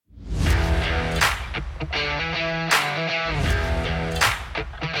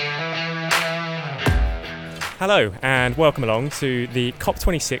Hello and welcome along to the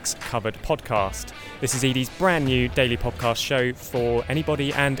COP26 Covered podcast. This is Edie's brand new daily podcast show for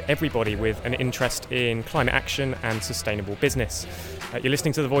anybody and everybody with an interest in climate action and sustainable business. You're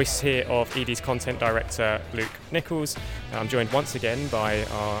listening to the voice here of Edie's content director, Luke Nichols. I'm joined once again by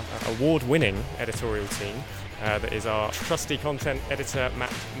our award-winning editorial team. That is our trusty content editor,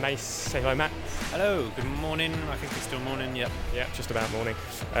 Matt Mace. Say hello, Matt. Hello, good morning. I think it's still morning, yep. Yeah, just about morning.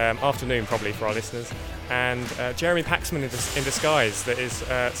 Afternoon, probably, for our listeners. And Jeremy Paxman in disguise. That is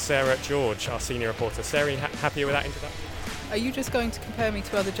Sarah George, our senior reporter. Sarah, happy with that introduction? Are you just going to compare me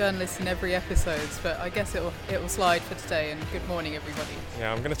to other journalists in every episode? But I guess it will slide for today, and good morning, everybody.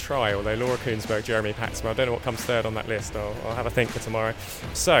 Yeah, I'm going to try, although Laura Koonsberg, Jeremy Paxman, I don't know what comes third on that list. I'll have a think for tomorrow.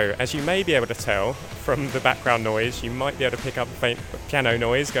 So, as you may be able to tell from the background noise, you might be able to pick up a faint piano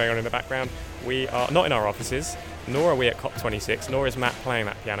noise going on in the background. We are not in our offices, nor are we at COP26, nor is Matt playing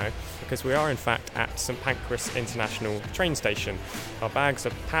that piano, because we are in fact at St Pancras International train station. Our bags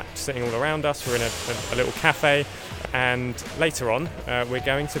are packed, sitting all around us. We're in a little cafe, and later on we're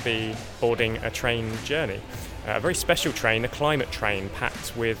going to be boarding a train journey. A very special train, a climate train,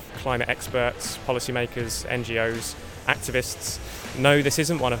 packed with climate experts, policymakers, NGOs, activists. No, this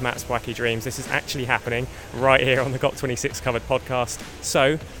isn't one of Matt's wacky dreams. This is actually happening right here on the COP26 Covered podcast.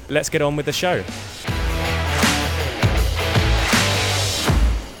 So let's get on with the show.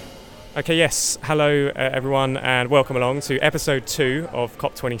 Okay, yes, hello everyone and welcome along to episode 2 of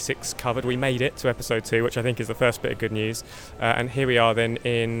COP26 Covered. We made it to episode 2, which I think is the first bit of good news. And here we are then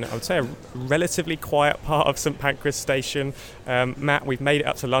in, I would say, a relatively quiet part of St Pancras Station. Matt, we've made it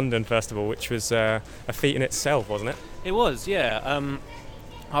up to London first of all, which was a feat in itself, wasn't it? It was, yeah.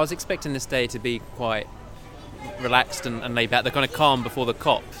 I was expecting this day to be quite relaxed and laid back. They're kind of calm before the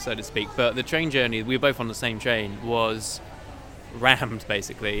COP, so to speak. But the train journey, we were both on the same train, was rammed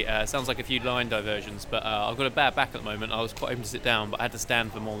basically. Sounds like a few line diversions, but I've got a bad back at the moment. I was quite hoping to sit down, but I had to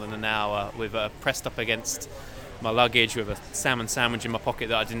stand for more than an hour with pressed up against my luggage with a salmon sandwich in my pocket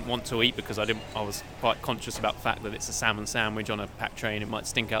that I didn't want to eat because I was quite conscious about the fact that it's a salmon sandwich on a packed train. It might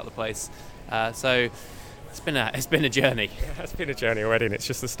stink out the place. So it's been a journey. Yeah, it's been a journey already, and it's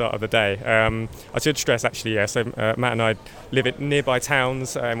just the start of the day. I should stress, actually, yeah. So Matt and I live in nearby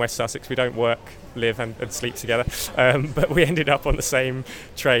towns in West Sussex. We don't work, live, and sleep together. But we ended up on the same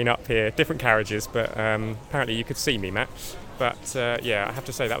train up here, different carriages. But apparently, you could see me, Matt. But yeah, I have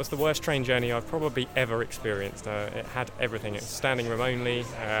to say that was the worst train journey I've probably ever experienced. It had everything. It was standing room only.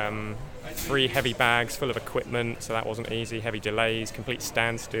 3 heavy bags full of equipment, so that wasn't easy. Heavy delays, complete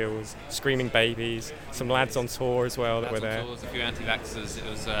standstills, screaming babies, some lads on tour as well that were there. Tours, a few anti-vaxxers. It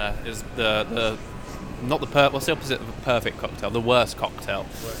was what's the opposite of a perfect cocktail? The worst cocktail.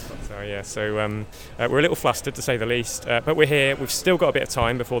 Yeah. So we're a little flustered to say the least, but we're here. We've still got a bit of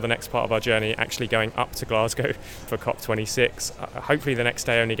time before the next part of our journey, actually going up to Glasgow for COP26. Hopefully the next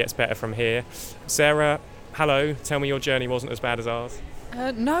day only gets better from here. Sarah, hello. Tell me your journey wasn't as bad as ours.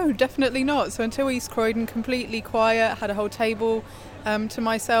 No, definitely not. So until East Croydon, completely quiet, had a whole table to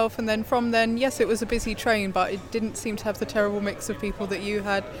myself, and then from then, yes, it was a busy train, but it didn't seem to have the terrible mix of people that you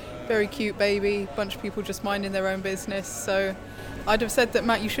had. Very cute baby, bunch of people just minding their own business. So I'd have said that,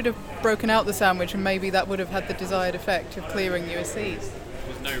 Matt, you should have broken out the sandwich, and maybe that would have had the desired effect of clearing you a seat.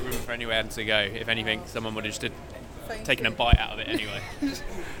 There's no room for anywhere to go. If anything, someone would have just taken a bite out of it anyway.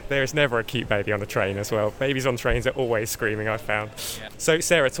 There is never a cute baby on a train as well. Babies on trains are always screaming, I've found. Yeah. So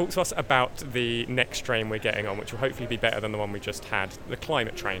Sarah, talk to us about the next train we're getting on, which will hopefully be better than the one we just had, the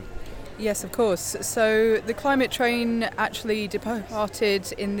climate train. Yes, of course. So the climate train actually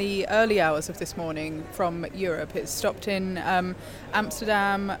departed in the early hours of this morning from Europe. It stopped in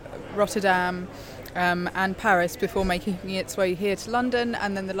Amsterdam, Rotterdam, and Paris before making its way here to London,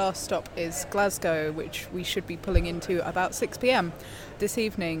 and then the last stop is Glasgow, which we should be pulling into about 6 p.m. this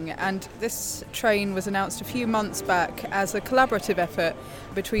evening. And this train was announced a few months back as a collaborative effort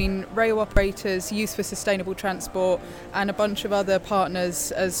between rail operators, Youth for Sustainable Transport, and a bunch of other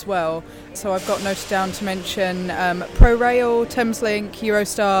partners as well. So I've got noted down to mention ProRail, Thameslink,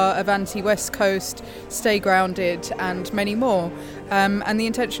 Eurostar, Avanti West Coast, Stay Grounded, and many more. And the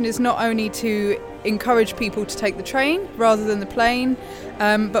intention is not only to encourage people to take the train rather than the plane,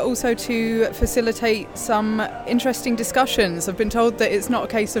 but also to facilitate some interesting discussions. I've been told that it's not a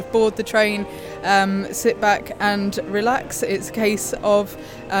case of board the train, sit back and relax. It's a case of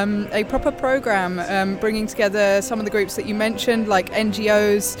a proper programme bringing together some of the groups that you mentioned, like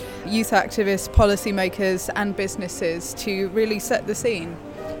NGOs, youth activists, policymakers and businesses, to really set the scene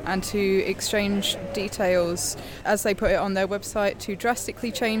and to exchange details, as they put it on their website, to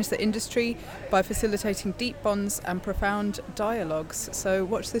drastically change the industry by facilitating deep bonds and profound dialogues. So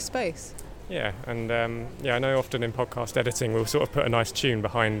watch this space. Yeah, and I know often in podcast editing we'll sort of put a nice tune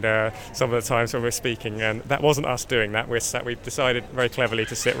behind some of the times when we're speaking, and that wasn't us doing that. We've decided very cleverly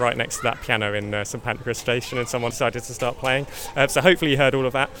to sit right next to that piano in St Pancras Station, and someone decided to start playing. So hopefully you heard all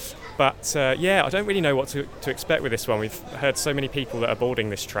of that. But I don't really know what to expect with this one. We've heard so many people that are boarding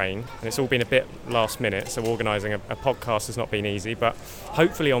this train, and it's all been a bit last minute, so organising a podcast has not been easy. But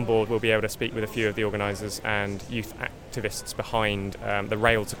hopefully on board we'll be able to speak with a few of the organisers and youth activists behind the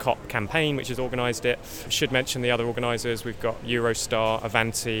Rail to COP campaign, which has organised it. I should mention the other organisers. We've got Eurostar,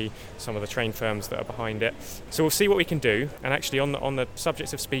 Avanti, some of the train firms that are behind it. So we'll see what we can do. And actually on the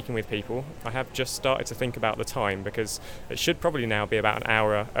subject of speaking with people, I have just started to think about the time, because it should probably now be about an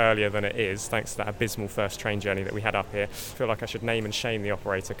hour earlier than it is, thanks to that abysmal first train journey that we had up here. I feel like I should name and shame the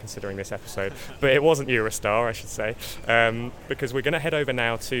operator considering this episode, but it wasn't Eurostar, I should say, because we're going to head over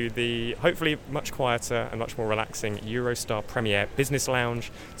now to the hopefully much quieter and much more relaxing Eurostar Premier Business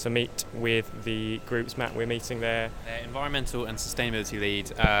Lounge to meet with the groups. Matt, we're meeting there. Environmental and Sustainability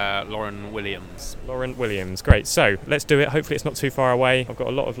Lead, Lauren Williams. Lauren Williams, great. So let's do it. Hopefully it's not too far away. I've got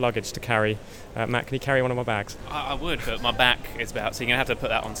a lot of luggage to carry. Matt, can you carry one of my bags? I would, but my back is about, so you're going to have to put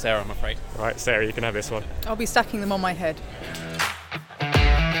that on Sarah, I'm afraid. Right, Sarah, you can have this one. I'll be stacking them on my head.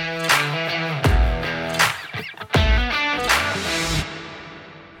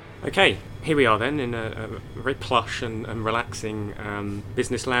 Okay, here we are then in a very plush and relaxing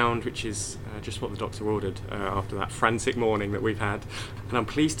business lounge, which is just what the doctor ordered after that frantic morning that we've had. And I'm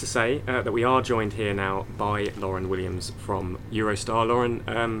pleased to say that we are joined here now by Lauren Williams from Eurostar.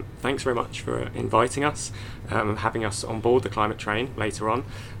 Lauren, thanks very much for inviting us, having us on board the climate train later on.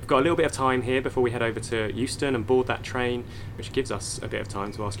 We've got a little bit of time here before we head over to Euston and board that train, which gives us a bit of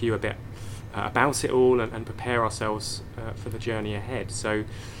time to ask you a bit about it all and prepare ourselves for the journey ahead. So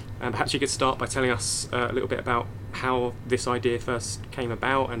perhaps you could start by telling us a little bit about how this idea first came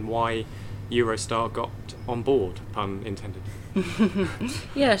about and why Eurostar got on board, pun intended.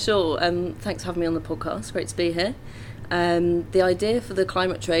 Yeah, sure. Thanks for having me on the podcast. Great to be here. The idea for the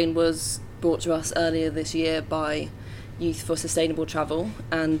climate train was brought to us earlier this year by Youth for Sustainable Travel,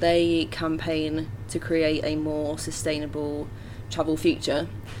 and they campaign to create a more sustainable travel future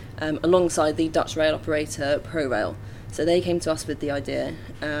alongside the Dutch rail operator ProRail. So they came to us with the idea,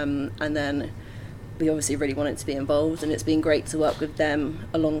 and then we obviously really wanted to be involved, and it's been great to work with them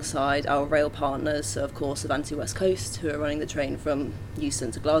alongside our rail partners, so of course Avanti West Coast, who are running the train from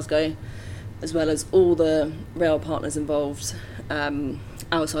Euston to Glasgow, as well as all the rail partners involved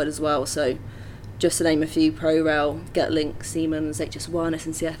outside as well. So just to name a few: ProRail, GetLink, Siemens, HS1,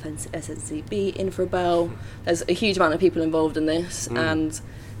 SNCF, and SNCB, Infrabel. There's a huge amount of people involved in this, and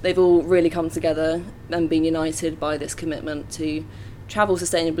they've all really come together and been united by this commitment to travel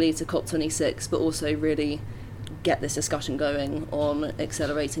sustainably to COP26, but also really get this discussion going on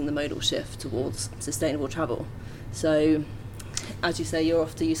accelerating the modal shift towards sustainable travel. So, as you say, you're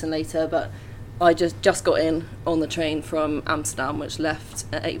off to Euston later, but I just got in on the train from Amsterdam, which left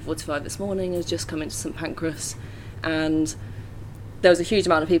at 8:45 this morning, has just come into St Pancras, and there was a huge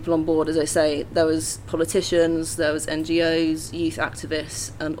amount of people on board. As I say, there was politicians, there was NGOs, youth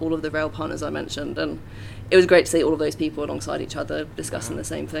activists, and all of the rail partners I mentioned, and it was great to see all of those people alongside each other discussing the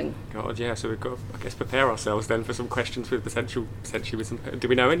same thing. God, yeah, so we've got to, I guess, prepare ourselves then for some questions with potentially with some... Do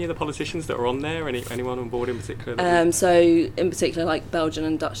we know any of the politicians that are on there? Anyone on board in particular? So in particular, like Belgian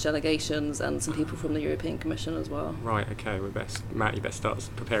and Dutch delegations and some people from the European Commission as well. Right, okay, Matt, you best start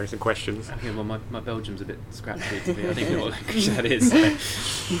preparing some questions. Okay, well, my Belgium's a bit scratchy to me. I think I know what language that is.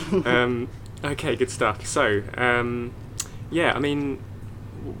 So. Okay, good stuff. So, yeah, I mean,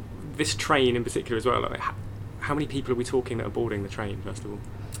 this train in particular as well, like, how many people are we talking that are boarding the train, first of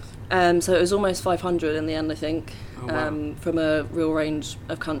all? So it was almost 500 in the end, I think, wow. From a real range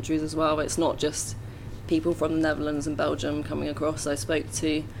of countries as well. It's not just people from the Netherlands and Belgium coming across. I spoke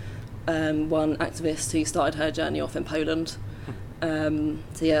to one activist who started her journey off in Poland. So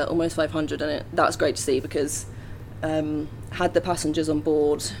yeah, almost 500, and that's great to see, because had the passengers on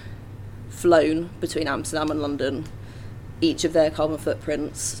board flown between Amsterdam and London, each of their carbon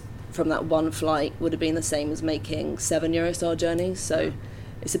footprints from that one flight would have been the same as making 7 Eurostar journeys. So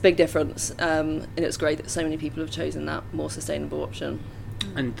it's a big difference, and it's great that so many people have chosen that more sustainable option.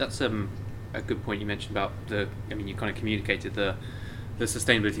 And that's a good point you mentioned about you kind of communicated the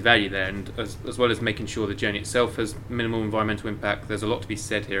sustainability value there, and as well as making sure the journey itself has minimal environmental impact. There's a lot to be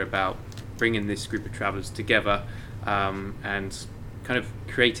said here about bringing this group of travellers together and kind of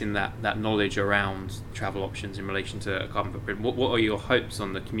creating that knowledge around travel options in relation to a carbon footprint. What are your hopes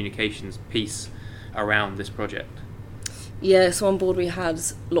on the communications piece around this project? Yeah, so on board we had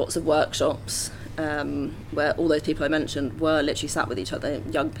lots of workshops where all those people I mentioned were literally sat with each other,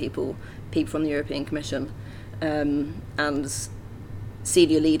 young people people from the European Commission and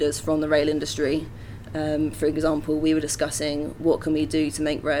senior leaders from the rail industry. For example, we were discussing what can we do to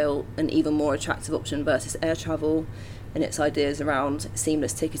make rail an even more attractive option versus air travel, and its ideas around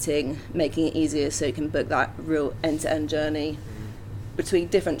seamless ticketing, making it easier so you can book that real end-to-end journey between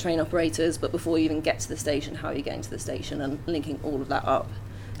different train operators, but before you even get to the station, how you're getting to the station, and linking all of that up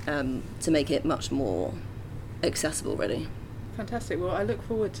to make it much more accessible, really. Fantastic. Well, I look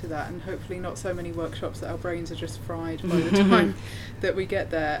forward to that, and hopefully not so many workshops that our brains are just fried by the time that we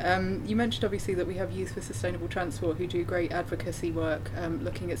get there. You mentioned obviously that we have Youth for Sustainable Transport who do great advocacy work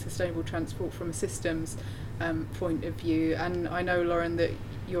looking at sustainable transport from a systems point of view, and I know, Lauren, that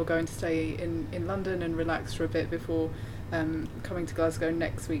you're going to stay in London and relax for a bit before coming to Glasgow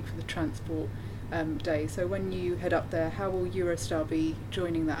next week for the transport day. So when you head up there, how will Eurostar be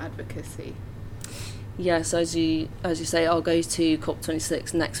joining that advocacy? Yes, as you say, I'll go to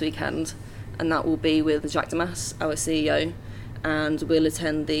COP26 next weekend, and that will be with Jacques Damas, our CEO, and we'll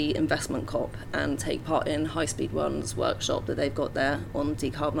attend the investment COP and take part in High Speed One's workshop that they've got there on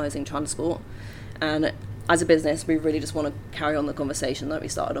decarbonising transport. And as a business, we really just want to carry on the conversation that we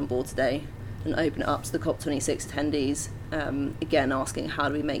started on board today and open it up to the COP26 attendees, again asking how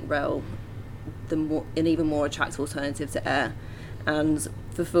do we make rail an even more attractive alternative to air, and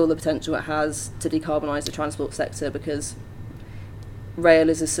fulfil the potential it has to decarbonise the transport sector, because rail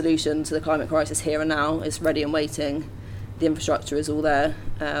is a solution to the climate crisis here and now. It's ready and waiting. The infrastructure is all there.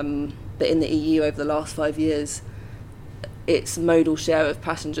 But in the EU over the last 5 years, its modal share of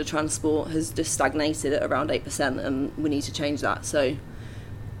passenger transport has just stagnated at around 8%, and we need to change that. So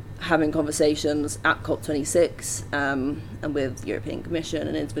having conversations at COP26 and with the European Commission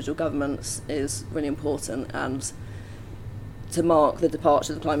and individual governments is really important. And to mark the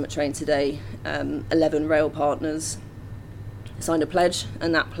departure of the climate train today, 11 rail partners signed a pledge,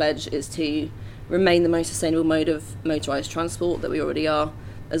 and that pledge is to remain the most sustainable mode of motorised transport that we already are,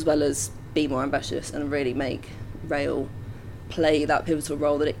 as well as be more ambitious and really make rail play that pivotal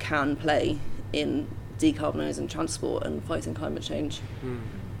role that it can play in decarbonising transport and fighting climate change.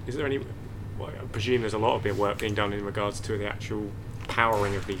 Is there any, well, I presume there's a lot of work being done in regards to the actual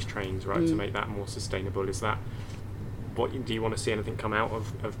powering of these trains, right, to make that more sustainable. Is that, do you want to see anything come out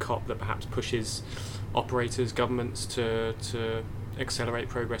of COP that perhaps pushes operators, governments to accelerate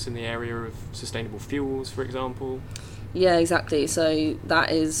progress in the area of sustainable fuels, for example? Yeah, exactly. So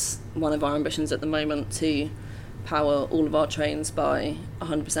that is one of our ambitions at the moment, to power all of our trains by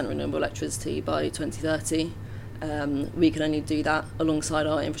 100% renewable electricity by 2030. We can only do that alongside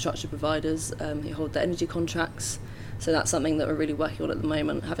our infrastructure providers who hold the energy contracts. So that's something that we're really working on at the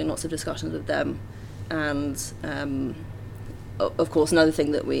moment, having lots of discussions with them. And of course, another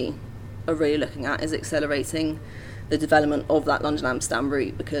thing that we are really looking at is accelerating the development of that London-Amsterdam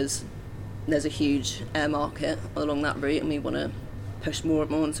route, because there's a huge air market along that route, and we want to push more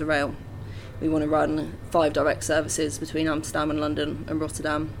and more into rail. We want to run 5 direct services between Amsterdam and London and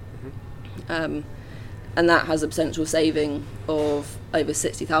Rotterdam. And that has a potential saving of over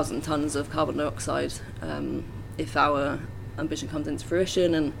 60,000 tonnes of carbon dioxide if our ambition comes into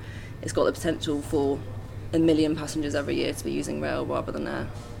fruition, and it's got the potential for 1 million passengers every year to be using rail rather than air.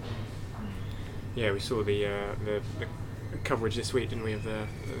 Yeah, we saw the coverage this week, didn't we, of the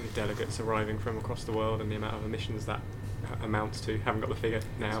delegates arriving from across the world and the amount of emissions that amounts to. Haven't got the figure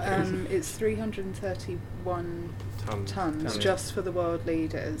now. It's 331 tonnes just for the world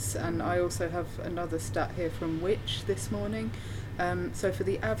leaders, and I also have another stat here from Which this morning. So for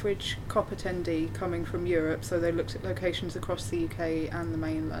the average COP attendee coming from Europe, so they looked at locations across the UK and the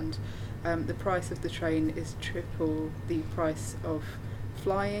mainland, the price of the train is triple the price of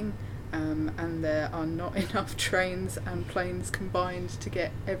flying, and there are not enough trains and planes combined to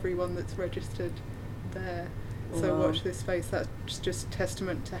get everyone that's registered there. So watch this space. That's just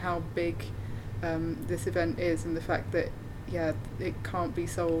testament to how big this event is, and the fact that it can't be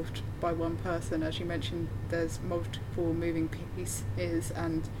solved by one person. As you mentioned, there's multiple moving pieces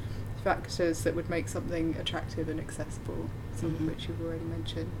and factors that would make something attractive and accessible, some of which you've already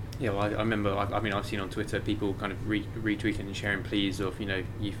mentioned. Yeah, well, I remember, I've seen on Twitter people kind of retweeting and sharing pleas of,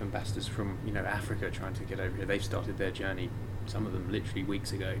 youth ambassadors from, Africa trying to get over here. They've started their journey, some of them literally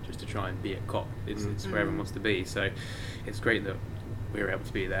weeks ago, just to try and be at COP. It's where everyone wants to be. So it's great that we were able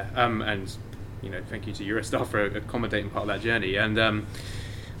to be there. And, thank you to Eurostar for accommodating part of that journey. And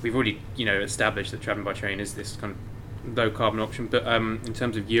we've already, established that travelling by train is this kind of low carbon option, but in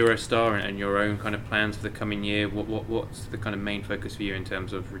terms of Eurostar and your own kind of plans for the coming year, what's the kind of main focus for you in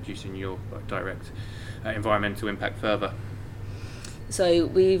terms of reducing your direct environmental impact further? So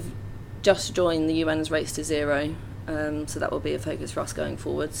we've just joined the UN's Race to Zero, So that will be a focus for us going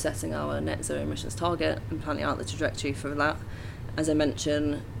forward, setting our net zero emissions target and planning out the trajectory for that. As I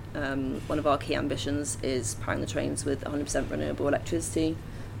mentioned, one of our key ambitions is powering the trains with 100% renewable electricity.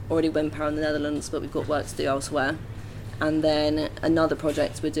 Already wind power in the Netherlands, but we've got work to do elsewhere. And then another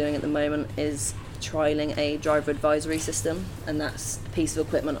project we're doing at the moment is trialling a driver advisory system, and that's a piece of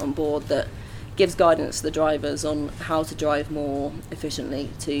equipment on board that gives guidance to the drivers on how to drive more efficiently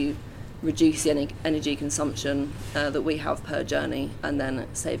to reduce the energy consumption that we have per journey, and then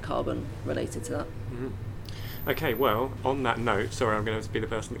save carbon related to that. Mm-hmm. Okay, well, on that note, sorry, I'm going to be the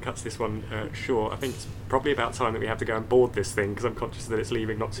person that cuts this one short. I think it's probably about time that we have to go and board this thing, because I'm conscious that it's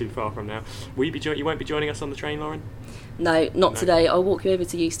leaving not too far from now. You won't be joining us on the train, Lauren? No, not today. I'll walk you over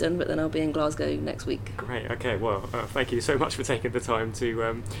to Euston, but then I'll be in Glasgow next week. Great, okay, well, thank you so much for taking the time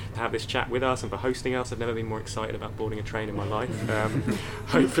to have this chat with us and for hosting us. I've never been more excited about boarding a train in my life.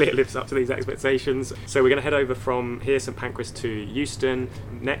 Hopefully it lives up to these expectations. So we're going to head over from here, St Pancras, to Euston.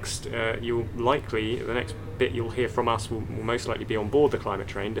 Next, the next bit you'll hear from us will most likely be on board the climate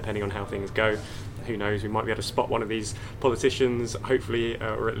train, depending on how things go. Who knows, we might be able to spot one of these politicians, hopefully,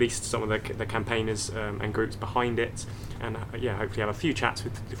 or at least some of the campaigners and groups behind it, and hopefully have a few chats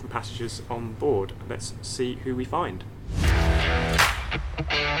with different passengers on board. Let's see who we find.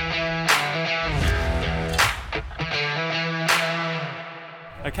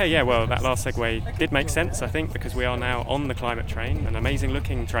 Okay, well, that last segue did make sense, I think, because we are now on the climate train, an amazing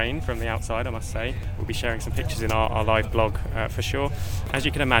looking train from the outside, I must say. We'll be sharing some pictures in our live blog for sure. As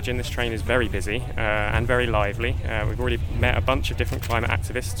you can imagine, this train is very busy and very lively. We've already met a bunch of different climate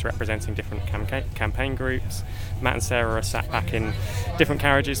activists representing different campaign groups. Matt and Sarah are sat back in different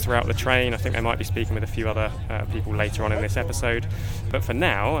carriages throughout the train. I think they might be speaking with a few other people later on in this episode. But for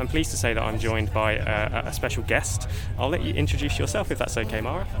now, I'm pleased to say that I'm joined by a special guest. I'll let you introduce yourself if that's okay,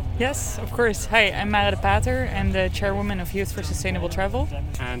 Mara. Yes, of course. Hi, I'm Mara de Pater. I'm the chairwoman of Youth for Sustainable Travel.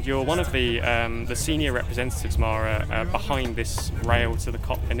 And you're one of the senior representatives, Mara, behind this Rail to the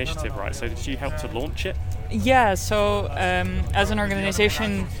COP initiative, right? So did you help to launch it? Yeah, so as an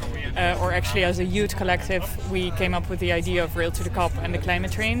organization, or actually as a youth collective, we came up with the idea of Rail to the COP and the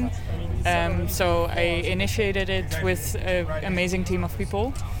climate train. So I initiated it with an amazing team of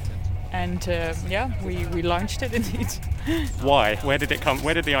people. And we launched it indeed. Why? Where did it come?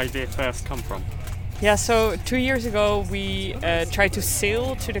 Where did the idea first come from? Yeah, so 2 years ago we tried to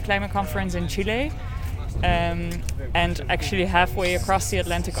sail to the climate conference in Chile, and actually halfway across the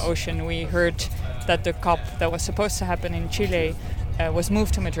Atlantic Ocean we heard that the COP that was supposed to happen in Chile was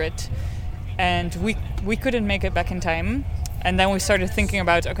moved to Madrid, and we couldn't make it back in time. And then we started thinking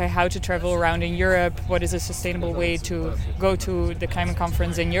about, how to travel around in Europe, what is a sustainable way to go to the climate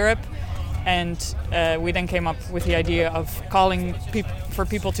conference in Europe. And we then came up with the idea of calling for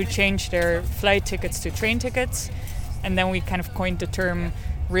people to change their flight tickets to train tickets. And then we kind of coined the term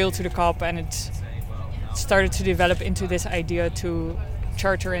Rail to the COP, and it started to develop into this idea to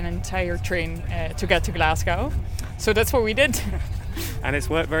charter an entire train to get to Glasgow. So that's what we did. And it's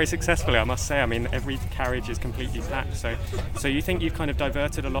worked very successfully, I must say. I mean, every carriage is completely packed. So you think you've kind of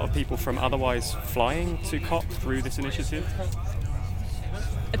diverted a lot of people from otherwise flying to COP through this initiative?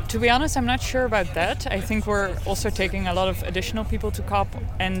 To be honest, I'm not sure about that. I think we're also taking a lot of additional people to COP,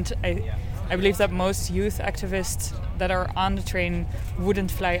 and I believe that most youth activists that are on the train wouldn't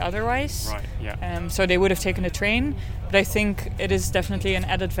fly otherwise. Right, yeah. So they would have taken the train, but I think it is definitely an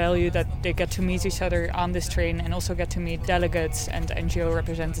added value that they get to meet each other on this train and also get to meet delegates and NGO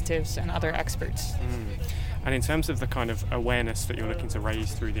representatives and other experts. And in terms of the kind of awareness that you're looking to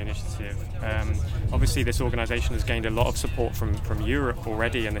raise through the initiative, obviously this organisation has gained a lot of support from Europe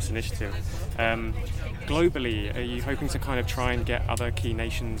already in this initiative. Globally, are you hoping to kind of try and get other key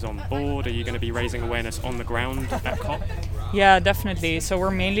nations on board? Are you going to be raising awareness on the ground at COP? Yeah, definitely. So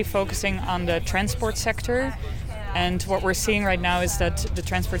we're mainly focusing on the transport sector. And what we're seeing right now is that the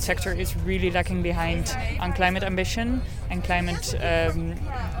transport sector is really lagging behind on climate ambition and climate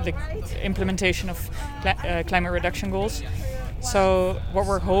the implementation of climate reduction goals. So what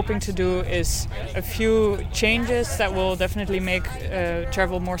we're hoping to do is a few changes that will definitely make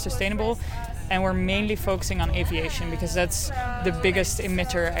travel more sustainable. And we're mainly focusing on aviation because that's the biggest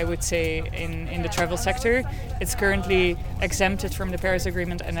emitter, I would say, in the travel sector. It's currently exempted from the Paris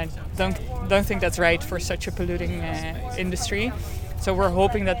Agreement, and I don't think that's right for such a polluting industry. So we're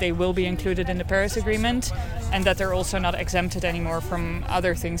hoping that they will be included in the Paris Agreement and that they're also not exempted anymore from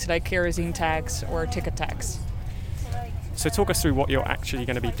other things like kerosene tax or ticket tax. So talk us through what you're actually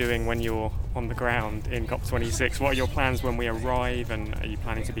going to be doing when you're on the ground in COP26. What are your plans when we arrive, and are you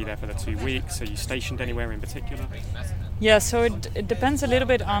planning to be there for the 2 weeks? Are you stationed anywhere in particular? Yeah, so it depends a little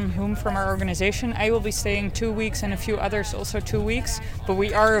bit on whom from our organization. I will be staying 2 weeks and a few others also 2 weeks, but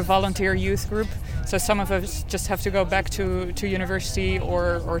we are a volunteer youth group, so some of us just have to go back to university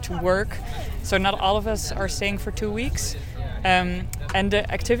or to work. So not all of us are staying for 2 weeks. And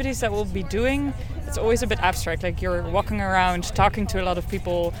the activities that we'll be doing, it's always a bit abstract. Like you're walking around, talking to a lot of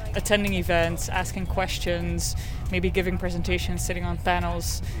people, attending events, asking questions, maybe giving presentations, sitting on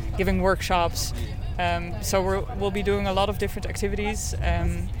panels, giving workshops. So we'll be doing a lot of different activities,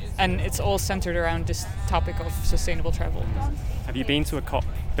 and it's all centered around this topic of sustainable travel. Have you been to a COP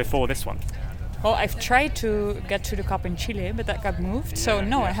before this one? Well, I've tried to get to the COP in Chile, but that got moved, so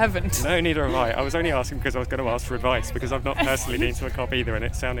no, I haven't. No, neither have I. I was only asking because I was going to ask for advice, because I've not personally been to a COP either, and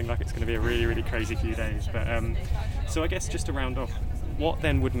it's sounding like it's going to be a really, really crazy few days. But so I guess just to round off, what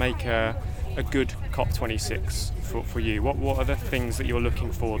then would make a good COP26 for you? What are the things that you're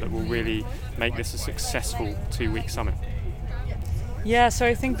looking for that will really make this a successful 2-week summit? Yeah, so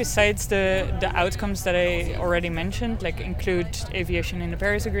I think besides the outcomes that I already mentioned, like include aviation in the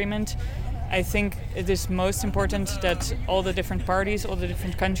Paris Agreement, I think it is most important that all the different parties, all the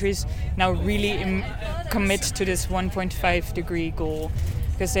different countries now really commit to this 1.5 degree goal,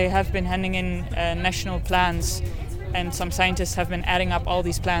 because they have been handing in national plans, and some scientists have been adding up all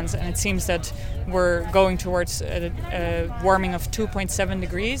these plans, and it seems that we're going towards a warming of 2.7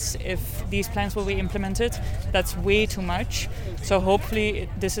 degrees if these plans will be implemented. That's way too much. So hopefully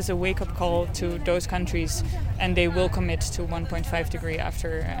this is a wake-up call to those countries, and they will commit to 1.5 degree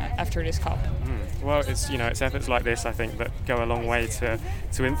after this COP. Well, it's efforts like this, I think, that go a long way to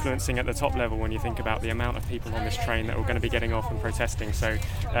influencing at the top level when you think about the amount of people on this train that are going to be getting off and protesting. So,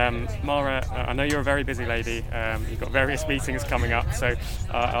 Mara, I know you're a very busy lady. You've got various meetings coming up, so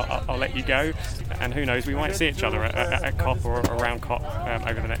I'll let you go. And who knows, we might see each other at COP or around COP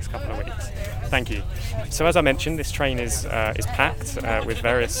over the next couple of weeks. Thank you. So, as I mentioned, this train is packed with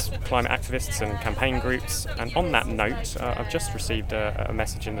various climate activists and campaign groups. And on that note, I've just received a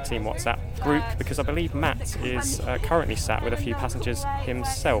message in the team WhatsApp group, because I believe Matt is currently sat with a few passengers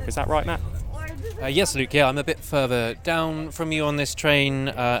himself. Is that right, Matt? Yes, Luke, yeah, I'm a bit further down from you on this train,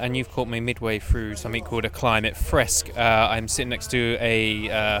 and you've caught me midway through something called a climate fresque. I'm sitting next to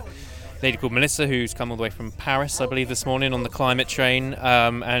a lady called Melissa, who's come all the way from Paris, I believe, this morning on the climate train,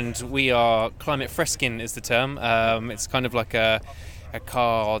 and we are climate fresking is the term. It's kind of like a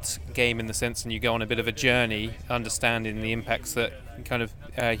card game in the sense, and you go on a bit of a journey understanding the impacts that kind of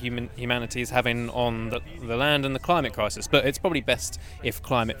humanity is having on the land and the climate crisis. But it's probably best if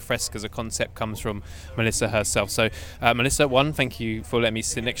climate fresque as a concept comes from Melissa herself. So Melissa, thank you for letting me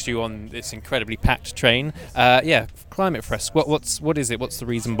sit next to you on this incredibly packed train. Climate fresque, what is it? What's the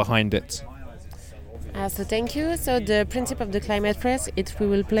reason behind it? So thank you. So the principle of the climate fresque is we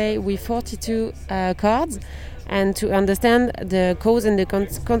will play with 42 cards, and to understand the cause and the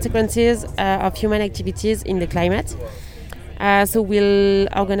consequences of human activities in the climate. So we'll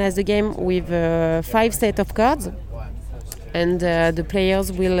organize the game with 5 sets of cards, and the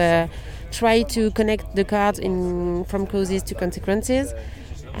players will try to connect the cards from causes to consequences.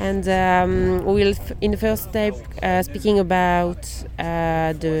 And we'll, in the first step, speaking about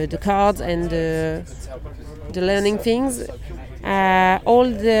the cards and the learning things. All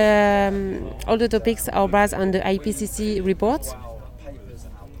the topics are based on the IPCC report.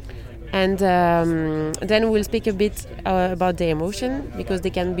 And then we'll speak a bit about the emotion, because they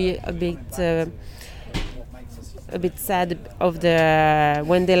can be a bit sad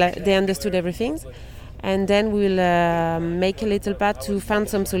when they understood everything. And then we'll make a little part to find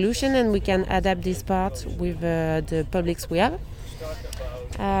some solution, and we can adapt this part with the publics we have.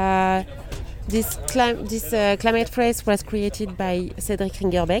 This climate phrase was created by Cédric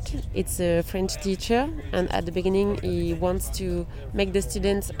Ringerbeck. It's a French teacher, and at the beginning he wants to make the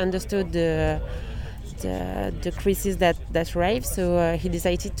students understood the crisis that arrived. So he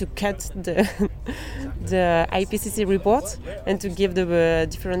decided to cut the IPCC report and to give the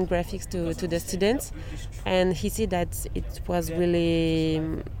different graphics to the students. And he said that it was really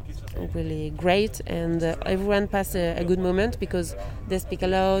great, and everyone passed a good moment, because they speak a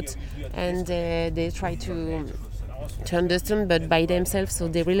lot and they try to understand, but by themselves, so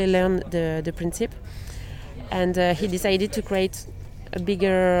they really learn the principle. And he decided to create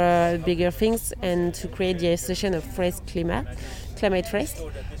bigger things, and to create the association of climate fresque,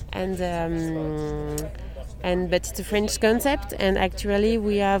 but it's a French concept, and actually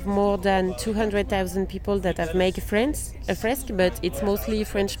we have more than 200,000 people that have made a fresque, but it's mostly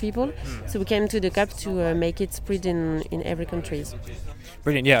French people. So we came to the COP to make it spread in every country.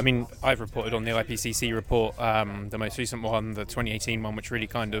 Brilliant. Yeah, I mean, I've reported on the IPCC report, the most recent one, the 2018 one, which really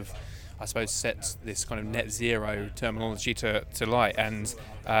kind of I suppose, set this kind of net zero terminology to light, and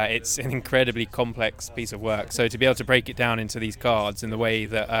it's an incredibly complex piece of work. So to be able to break it down into these cards in the way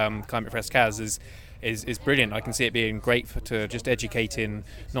that Climate Fresk has is brilliant. I can see it being great to just educating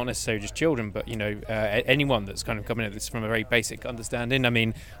not necessarily just children, but anyone that's kind of coming at this from a very basic understanding. I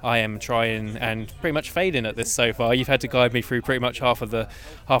mean, I am trying and pretty much failing at this so far. You've had to guide me through pretty much half of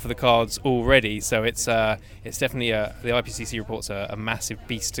the cards already, so it's definitely the IPCC report's a massive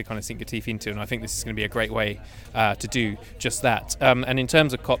beast to kind of sink your teeth into, and I think this is going to be a great way to do just that. And in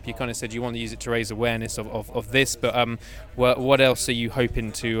terms of COP, you kind of said you want to use it to raise awareness of this, but what else are you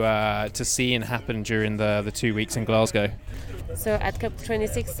hoping to see and happen during the 2 weeks in Glasgow? So at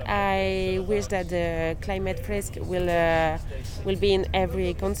COP26, I wish that the Climate Fresk will be in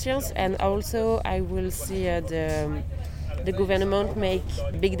every conscience, and also I will see the government make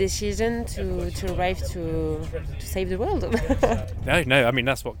big decision to arrive to save the world. No, I mean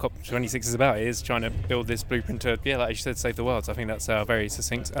that's what COP26 is about. It is trying to build this blueprint to, like you said, save the world. So I think that's very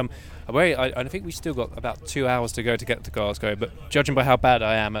succinct. I think we still got about 2 hours to go to get to Glasgow, but judging by how bad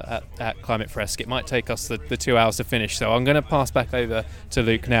I am at Climate Fresk, it might take us the 2 hours to finish. So I'm going to pass back over to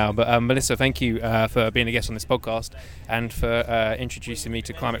Luke now. But Melissa, thank you for being a guest on this podcast and for introducing me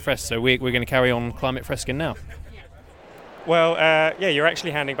to Climate Fresk. So we're going to carry on Climate Fresking now. Well, you're actually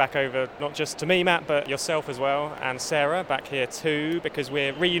handing back over not just to me, Matt, but yourself as well, and Sarah back here too, because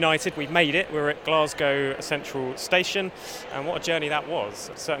we're reunited. We've made it. We're at Glasgow Central Station, and what a journey that was.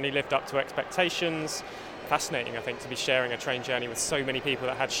 It certainly lived up to expectations. Fascinating, I think, to be sharing a train journey with so many people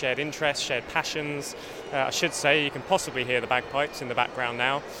that had shared interests, shared passions. I should say you can possibly hear the bagpipes in the background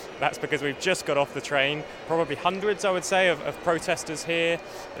now. That's because we've just got off the train. Probably hundreds, I would say, of protesters here.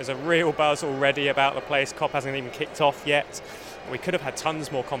 There's a real buzz already about the place. COP hasn't even kicked off yet. We could have had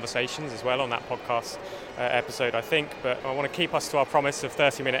tons more conversations as well on that podcast episode, I think, but I want to keep us to our promise of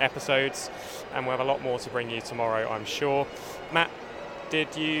 30-minute episodes, and we'll have a lot more to bring you tomorrow, I'm sure. Matt,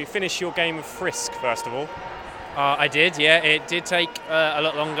 did you finish your game of Frisk, first of all? I did, yeah. It did take a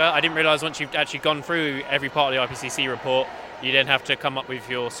lot longer. I didn't realise once you've actually gone through every part of the IPCC report, you then have to come up with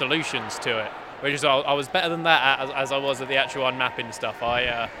your solutions to it, which is I was better than that as I was at the actual unmapping stuff.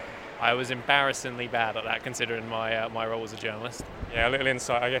 I was embarrassingly bad at that, considering my role as a journalist. Yeah, a little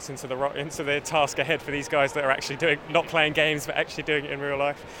insight, I guess, into the task ahead for these guys that are actually not playing games, but actually doing it in real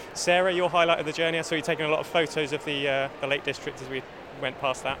life. Sarah, your highlight of the journey, I saw you taking a lot of photos of the Lake District as we went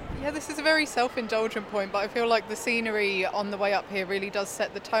past that. Yeah, this is a very self-indulgent point, but I feel like the scenery on the way up here really does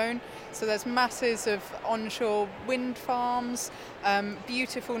set the tone. So there's masses of onshore wind farms,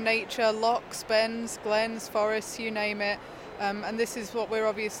 beautiful nature, lochs, bends, glens, forests, you name it. And this is what we're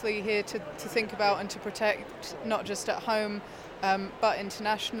obviously here to think about and to protect, not just at home, but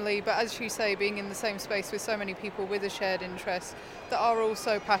internationally. But as you say, being in the same space with so many people with a shared interest that are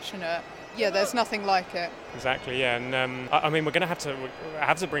also passionate, there's nothing like it. Exactly, yeah. And I mean, we're going to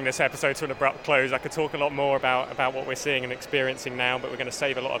have to bring this episode to an abrupt close. I could talk a lot more about what we're seeing and experiencing now, but we're going to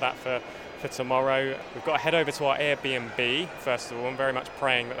save a lot of that for tomorrow. We've got to head over to our Airbnb, first of all. I'm very much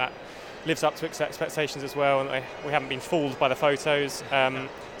praying that lives up to expectations as well, and we haven't been fooled by the photos.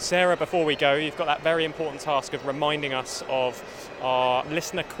 Sarah, before we go, you've got that very important task of reminding us of our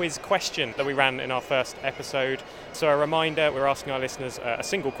listener quiz question that we ran in our first episode. So a reminder, we're asking our listeners a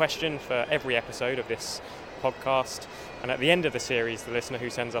single question for every episode of this podcast, and at the end of the series, the listener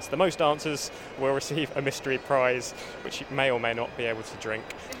who sends us the most answers will receive a mystery prize, which you may or may not be able to drink.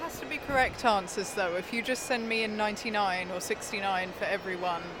 It has to be correct answers, though. If you just send me in 99 or 69 for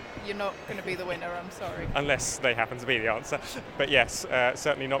everyone, you're not going to be the winner, I'm sorry. Unless they happen to be the answer. But yes,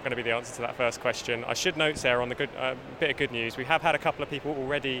 certainly not going to be the answer to that first question. I should note, Sarah, on the bit of good news, we have had a couple of people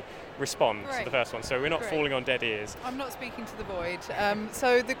already respond to the first one, so we're not falling on dead ears. I'm not speaking to the void.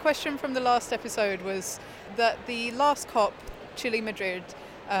 So the question from the last episode was that the last COP, Chile, Madrid,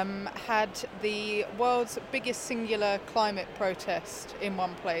 had the world's biggest singular climate protest in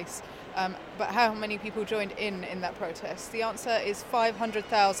one place. But how many people joined in that protest? The answer is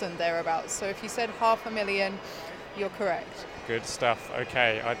 500,000 thereabouts. So if you said 500,000, you're correct. Good stuff.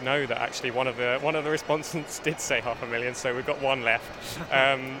 Okay, I know that actually one of the respondents did say 500,000, so we've got one left.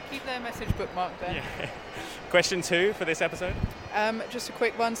 Keep their message bookmarked there. Yeah. Question 2 for this episode. Just a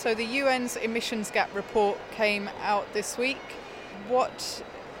quick one. So the UN's emissions gap report came out this week. What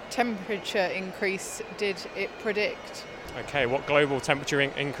temperature increase did it predict? Okay, what global temperature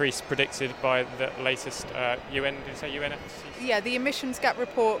increase predicted by the latest UN, did you say UNFCCC? Yeah, the emissions gap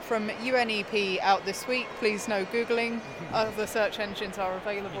report from UNEP out this week. Please no Googling. Other search engines are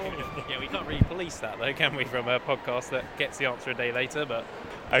available. Yeah, we can't really police that though, can we, from a podcast that gets the answer a day later, but...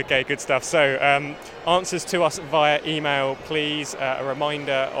 Okay, good stuff. So answers to us via email, please. A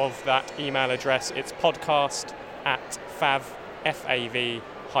reminder of that email address. It's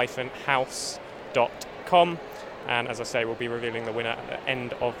podcast@fav-house.com. And as I say, we'll be revealing the winner at the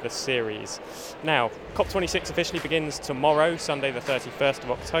end of the series. Now, COP26 officially begins tomorrow, Sunday the 31st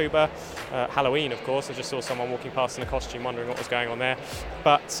of October. Halloween, of course. I just saw someone walking past in a costume wondering what was going on there.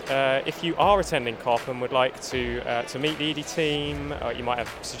 But if you are attending COP and would like to meet the ED team, or you might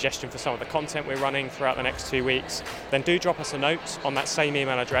have a suggestion for some of the content we're running throughout the next 2 weeks, then do drop us a note on that same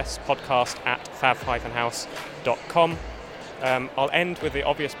email address, podcast@fav-house.com. I'll end with the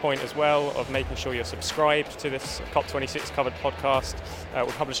obvious point as well of making sure you're subscribed to this COP26 Covered podcast.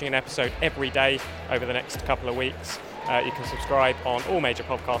 We're publishing an episode every day over the next couple of weeks. You can subscribe on all major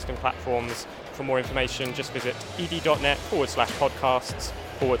podcasting platforms. For more information, just visit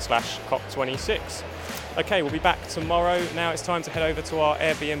ed.net/podcasts/COP26. Okay, we'll be back tomorrow. Now it's time to head over to our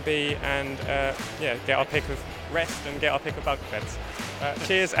Airbnb and get our pick of rest and get our pick of bunk beds.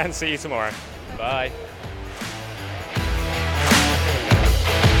 Cheers and see you tomorrow. Bye.